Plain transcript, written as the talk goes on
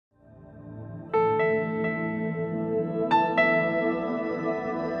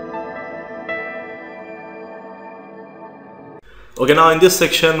Okay, now in this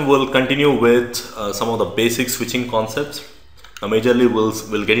section we'll continue with some of the basic switching concepts. Now majorly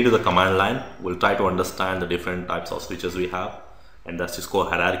we'll get into the command line. We'll try to understand the different types of switches we have, and that's just called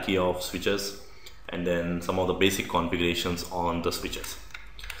hierarchy of switches, and then some of the basic configurations on the switches.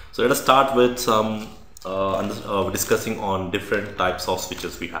 So let us start with some discussing on different types of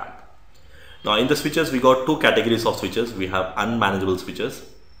switches we have. Now in the switches we got two categories of switches. We have unmanageable switches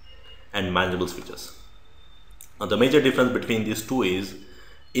and manageable switches. Now the major difference between these two is,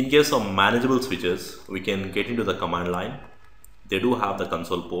 in case of manageable switches, we can get into the command line. They do have the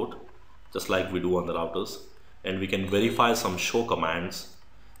console port, just like we do on the routers, and we can verify some show commands,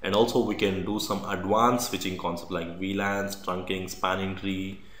 and also we can do some advanced switching concepts like VLANs, trunking, spanning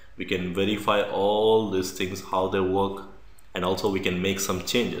tree. We can verify all these things, how they work, and also we can make some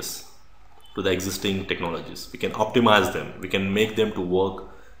changes to the existing technologies. We can optimize them, we can make them to work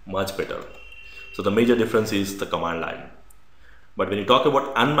much better. So the major difference is the command line. But when you talk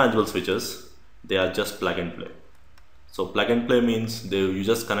about unmanageable switches, they are just plug and play. So plug and play means you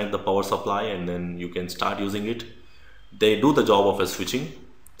just connect the power supply and then you can start using it. They do the job of a switching,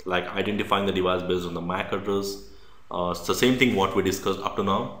 like identifying the device based on the MAC address. It's the same thing what we discussed up to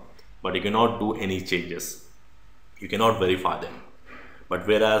now, but you cannot do any changes. You cannot verify them. But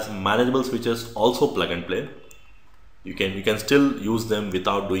whereas manageable switches also plug and play, you can still use them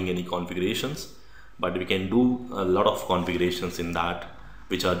without doing any configurations, but we can do a lot of configurations in that,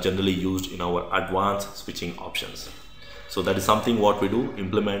 which are generally used in our advanced switching options. So that is something what we do,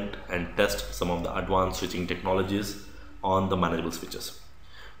 implement and test some of the advanced switching technologies on the manageable switches.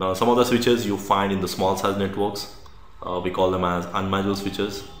 Now some of the switches you find in the small size networks, we call them as unmanageable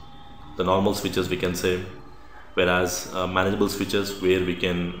switches. The normal switches we can say, whereas manageable switches where we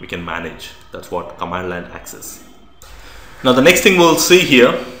can manage. That's what command line access. Now the next thing we'll see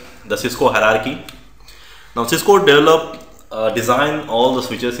here, the Cisco hierarchy. Now Cisco design all the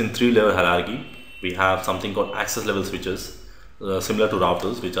switches in 3-level hierarchy. We have something called access level switches, similar to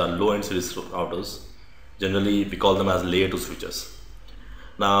routers, which are low-end series routers. Generally we call them as layer 2 switches.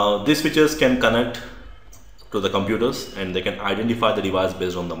 Now these switches can connect to the computers and they can identify the device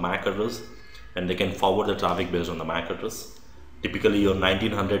based on the MAC address, and they can forward the traffic based on the MAC address. Typically your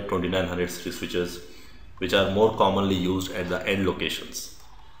 1900, 2900 series switches, which are more commonly used at the end locations.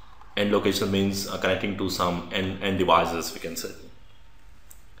 End location means connecting to some end devices, we can say.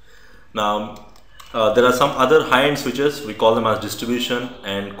 Now there are some other high-end switches. We call them as distribution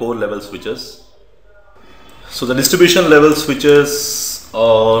and core level switches. So the distribution level switches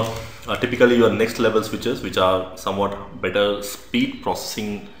are typically your next level switches, which are somewhat better speed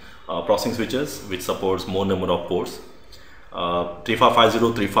processing switches, which supports more number of ports. 3550,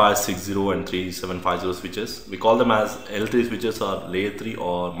 3560 and 3750 switches. We call them as L3 switches or layer 3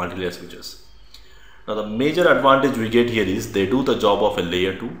 or multi-layer switches. Now the major advantage we get here is they do the job of a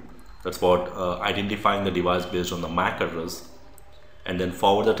layer 2. That's what identifying the device based on the MAC address and then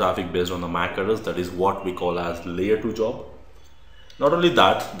forward the traffic based on the MAC address. That is what we call as layer 2 job. Not only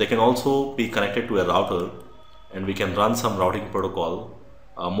that, they can also be connected to a router and we can run some routing protocol.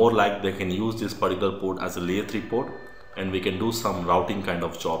 More like they can use this particular port as a layer 3 port, and we can do some routing kind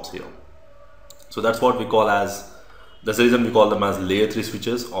of jobs here. So that's what we call as, that's the reason we call them as layer 3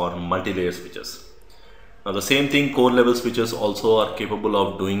 switches or multi-layer switches. Now the same thing, core level switches also are capable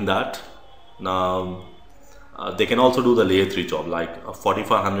of doing that. Now they can also do the layer 3 job, like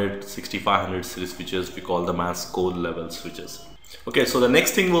 4500, 6500 series switches, we call them as core level switches. Okay, so the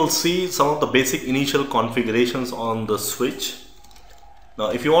next thing we'll see some of the basic initial configurations on the switch. Now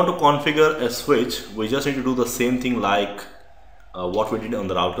if you want to configure a switch, we just need to do the same thing like what we did on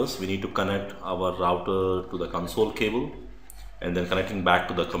the routers. We need to connect our router to the console cable and then connecting back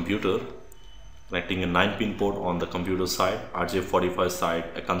to the computer, connecting a 9-pin port on the computer side, RJ45 side,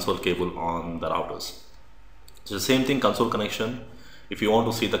 a console cable on the routers. So the same thing, console connection, if you want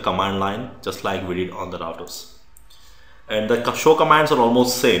to see the command line, just like we did on the routers. And the show commands are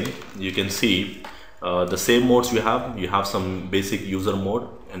almost same. You can see the same modes you have some basic user mode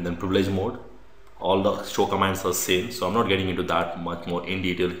and then privilege mode. All the show commands are same, so I'm not getting into that much more in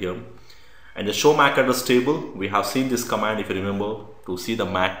detail here. And the show MAC address table, we have seen this command, if you remember, to see the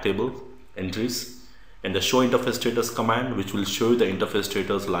MAC table entries, and the show interface status command, which will show you the interface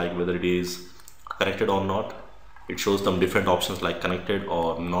status, like whether it is connected or not. It shows them different options like connected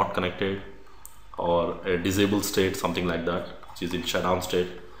or not connected, or a disabled state, something like that, which is in shutdown state.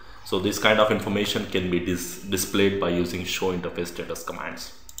 So this kind of information can be displayed by using show interface status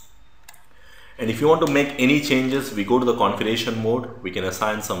commands. And if you want to make any changes, we go to the configuration mode. We can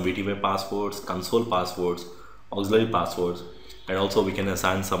assign some VTY passwords, console passwords, auxiliary passwords, and also we can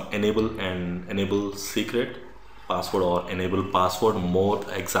assign some enable and enable secret password or enable password more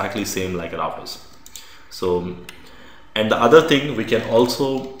exactly same like routers. So, and the other thing, we can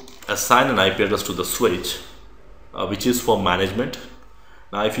also assign an IP address to the switch, which is for management.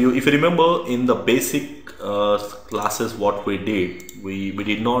 Now if you remember in the basic classes, what we did, we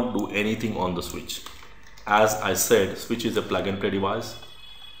did not do anything on the switch. As I said, switch is a plug and play device.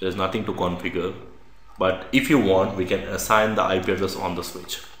 There's nothing to configure, but if you want, we can assign the IP address on the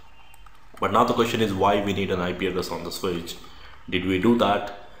switch. But now the question is, why we need an IP address on the switch? Did we do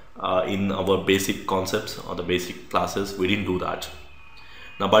that in our basic concepts or the basic classes? We didn't do that.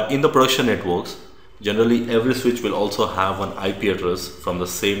 Now, but in the production networks, generally every switch will also have an IP address from the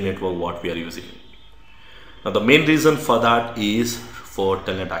same network what we are using. Now the main reason for that is for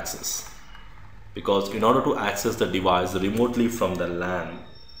telnet access, because in order to access the device remotely from the LAN,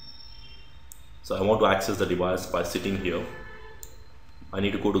 so I want to access the device by sitting here, I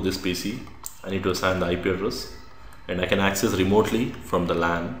need to go to this PC, I need to assign the IP address, and I can access remotely from the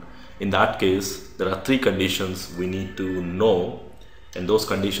LAN. In that case, there are three conditions we need to know, and those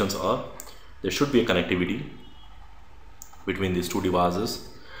conditions are: there should be a connectivity between these two devices.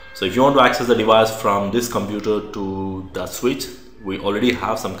 So if you want to access the device from this computer to the switch, we already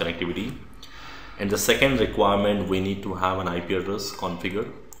have some connectivity. And the second requirement, we need to have an IP address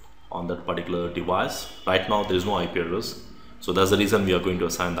configured on that particular device. Right now there is no IP address, so that's the reason we are going to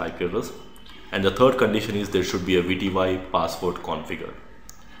assign the IP address. And the third condition is there should be a VTY password configured.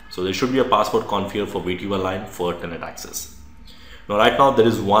 So there should be a password configured for VTY line for telnet access. Now right now there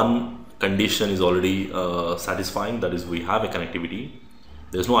is one condition is already satisfying, that is we have a connectivity,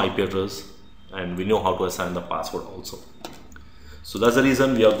 there is no IP address, and we know how to assign the password also. So that's the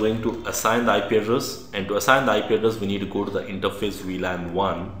reason we are going to assign the IP address. And to assign the IP address, we need to go to the interface VLAN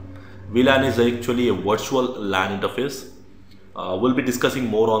 1. VLAN is actually a virtual LAN interface. We'll be discussing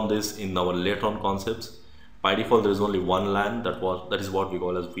more on this in our later on concepts. By default, there is only one LAN, that is what we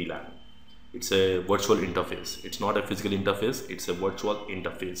call as VLAN. It's a virtual interface. It's not a physical interface, it's a virtual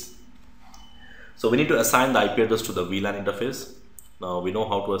interface. So we need to assign the IP address to the VLAN interface. Now we know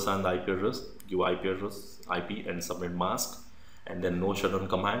how to assign the IP address. Give IP address, IP, and subnet mask, and then no shutdown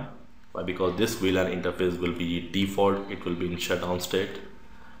command. Why? Because this VLAN interface will be default, it will be in shutdown state.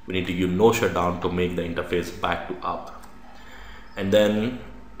 We need to give no shutdown to make the interface back to up. And then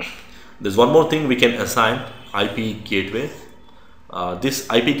there's one more thing we can assign: IP gateway. This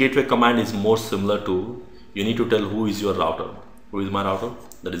IP gateway command is more similar to, you need to tell who is your router. Who is my router?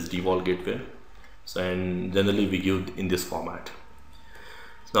 That is default gateway. So, and generally we give in this format.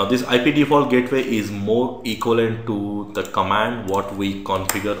 Now this IP default gateway is more equivalent to the command what we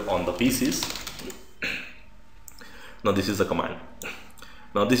configure on the PCs. Now this is the command.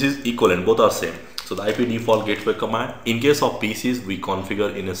 Now this is equivalent, both are same. So the IP default gateway command, in case of PCs, we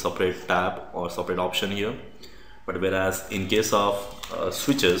configure in a separate tab or separate option here. But whereas in case of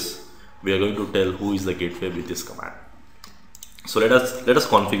switches, we are going to tell who is the gateway with this command. So let us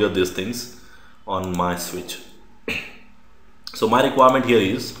configure these things on my switch. So my requirement here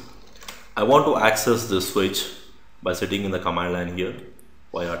is, I want to access the switch by sitting in the command line here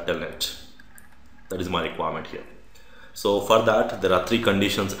via telnet. That is my requirement here. So for that, there are three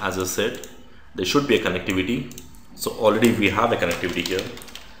conditions. As I said, there should be a connectivity. So already we have a connectivity here.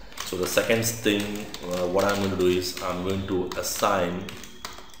 So the second thing, what I'm going to do is I'm going to assign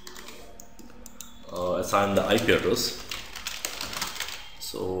the IP address.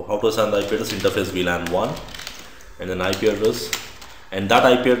 So how to assign the IP address? Interface VLAN 1, and then IP address, and that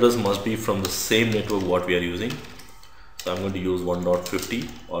IP address must be from the same network what we are using. So I'm going to use 1.50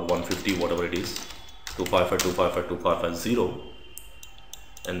 or 150, whatever it is, 255.255.255.0,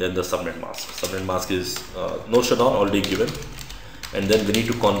 and then the subnet mask. Subnet mask is no shutdown, already given. And then we need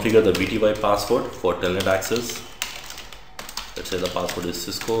to configure the VTY password for telnet access. Let's say the password is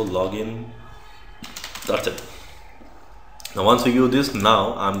Cisco login. That's it. Now once we give this,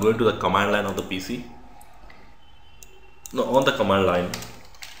 now I'm going to the command line of the PC. Now on the command line,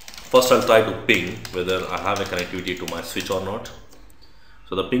 first I'll try to ping whether I have a connectivity to my switch or not.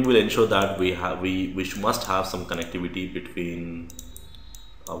 So the ping will ensure that we must have some connectivity between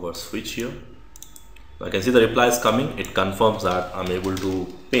our switch here. I can see the reply is coming. It confirms that I'm able to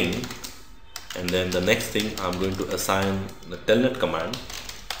ping, and then the next thing, I'm going to assign the telnet command,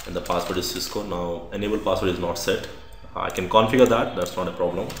 and the password is Cisco. Now enable password is not set. I can configure that, that's not a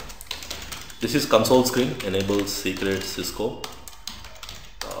problem. This is console screen, enable secret Cisco.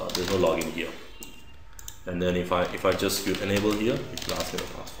 There's no login here. And then if I just enable here, it will ask me the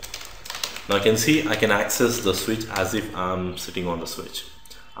password. Now I can see I can access the switch as if I'm sitting on the switch.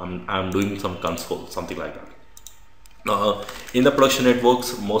 I'm doing some console, something like that. In the production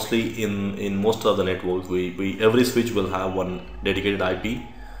networks, mostly in most of the networks, every switch will have one dedicated IP,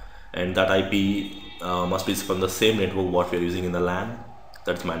 and that IP must be from the same network what we are using in the LAN.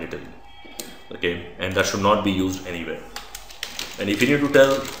 That's mandatory. Okay, and that should not be used anywhere. And if you need to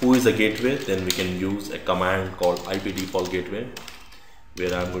tell who is the gateway, then we can use a command called IP default gateway,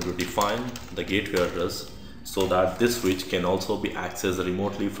 where I'm going to define the gateway address so that this switch can also be accessed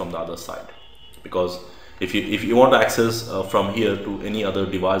remotely from the other side. Because if you want to access from here to any other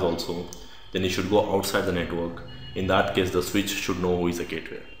device also, then you should go outside the network. In that case, the switch should know who is the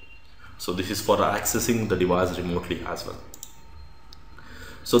gateway. So this is for accessing the device remotely as well.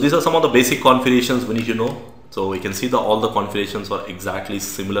 So these are some of the basic configurations we need to know. So we can see that all the configurations are exactly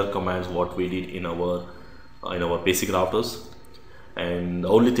similar commands what we did in our basic routers. And the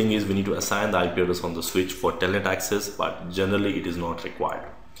only thing is we need to assign the IP address on the switch for telnet access, but generally it is not required.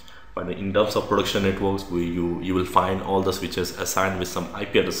 But in terms of production networks, you will find all the switches assigned with some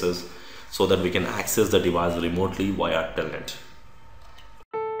IP addresses so that we can access the device remotely via telnet.